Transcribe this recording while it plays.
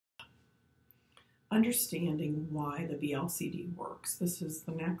understanding why the VLCD works. This is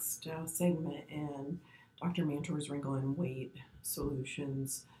the next segment in Dr. Mantor's Wrinkle and Weight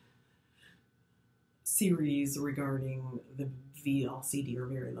Solutions series regarding the VLCD, or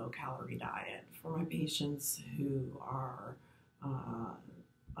very low calorie diet, for my patients who are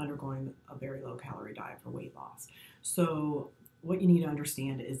undergoing a very low calorie diet for weight loss. So what you need to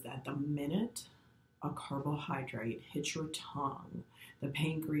understand is that the minute a carbohydrate hits your tongue, the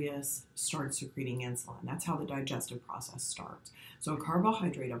pancreas starts secreting insulin. That's how the digestive process starts. So a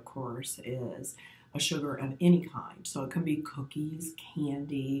carbohydrate, of course, is a sugar of any kind. So it can be cookies,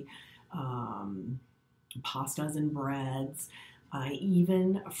 candy, pastas and breads,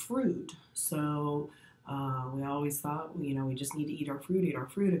 even fruit. So we always thought, we just need to eat our fruit,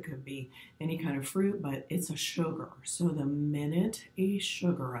 It could be any kind of fruit, but it's a sugar. So the minute a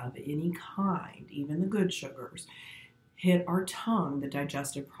sugar of any kind, even the good sugars, hit our tongue, the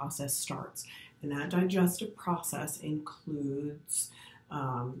digestive process starts. And that digestive process includes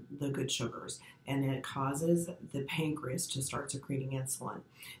the good sugars, and it causes the pancreas to start secreting insulin.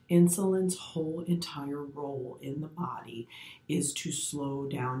 Insulin's whole entire role in the body is to slow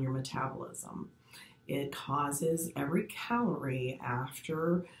down your metabolism. It causes every calorie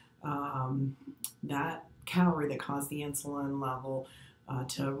after that calorie that caused the insulin level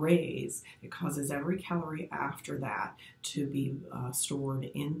to raise, it causes every calorie after that to be stored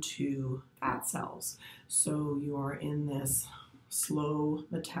into fat cells. So you are in this slow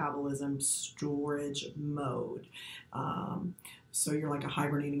metabolism storage mode. So you're like a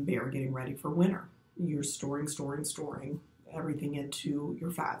hibernating bear getting ready for winter. You're storing everything into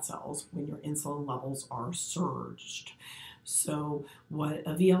your fat cells when your insulin levels are surged. So what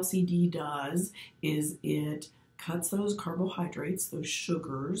a VLCD does is it cuts those carbohydrates, those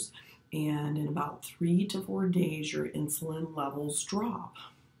sugars, and in about 3 to 4 days your insulin levels drop,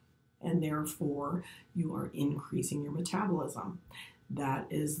 and therefore you are increasing your metabolism. That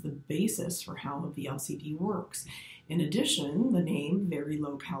is the basis for how a VLCD works. In addition, the name very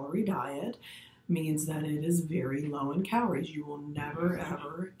low calorie diet means that it is very low in calories. You will never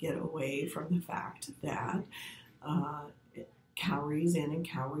ever get away from the fact that calories in and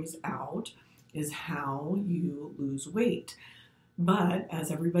calories out is how you lose weight. But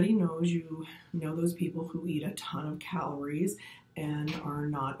as everybody knows, you know those people who eat a ton of calories and are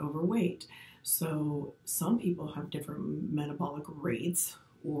not overweight. So some people have different metabolic rates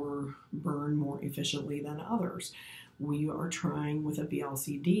or burn more efficiently than others. We are trying with a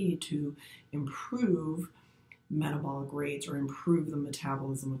VLCD to improve metabolic rates or improve the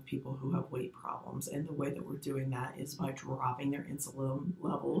metabolism of people who have weight problems. And the way that we're doing that is by dropping their insulin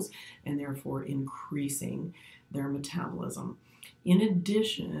levels and therefore increasing their metabolism. In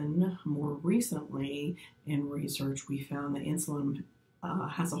addition, more recently in research, we found that insulin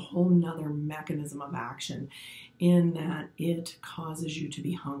has a whole nother mechanism of action in that it causes you to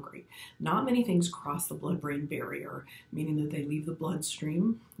be hungry. Not many things cross the blood-brain barrier, meaning that they leave the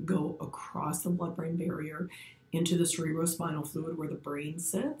bloodstream, go across the blood-brain barrier into the cerebrospinal fluid where the brain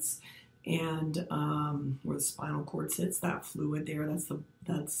sits, and where the spinal cord sits. That fluid there,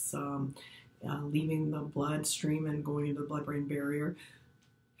 that's leaving the bloodstream and going into the blood-brain barrier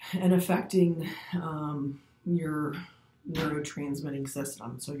and affecting your neurotransmitting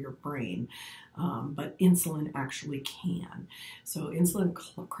system, so your brain, but insulin actually can. So insulin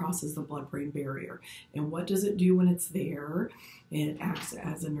crosses the blood-brain barrier, and what does it do when it's there? It acts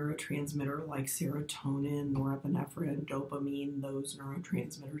as a neurotransmitter like serotonin, norepinephrine, dopamine, those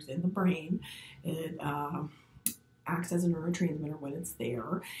neurotransmitters in the brain. It acts as a neurotransmitter when it's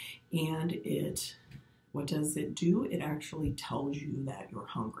there, and what does it do? It actually tells you that you're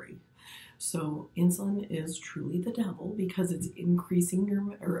hungry. So insulin is truly the devil because it's decreasing your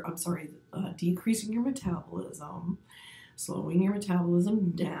metabolism, slowing your metabolism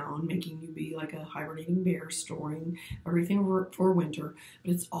down, making you be like a hibernating bear, storing everything for winter.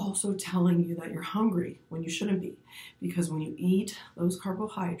 But it's also telling you that you're hungry when you shouldn't be, because when you eat those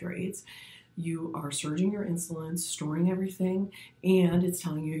carbohydrates, you are surging your insulin, storing everything, and it's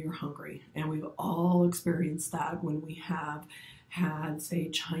telling you you're hungry. And we've all experienced that when we have had, say,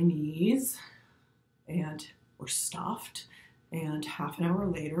 Chinese, and we're stuffed, and half an hour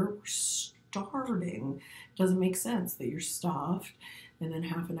later we're starving. It doesn't make sense that you're stuffed and then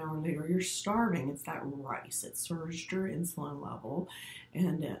half an hour later you're starving. It's that rice. It surged your insulin level,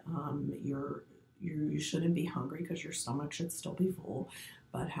 and you shouldn't be hungry because your stomach should still be full,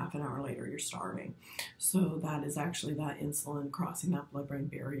 but half an hour later you're starving. So that is actually that insulin crossing that blood-brain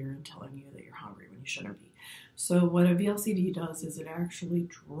barrier and telling you that you're hungry when you shouldn't be. So what a VLCD does is it actually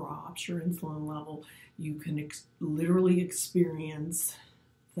drops your insulin level. You can literally experience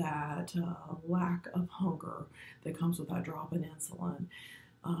that lack of hunger that comes with that drop in insulin.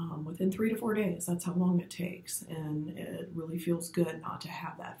 Within 3 to 4 days, that's how long it takes, and it really feels good not to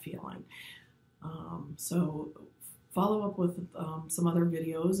have that feeling. So follow up with some other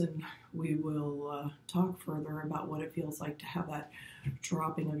videos, and we will talk further about what it feels like to have that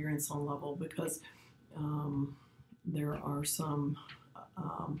dropping of your insulin level, because there are some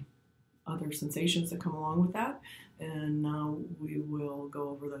other sensations that come along with that, and we will go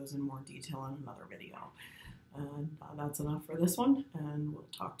over those in more detail in another video. And that's enough for this one, and we'll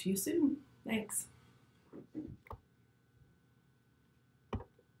talk to you soon. Thanks.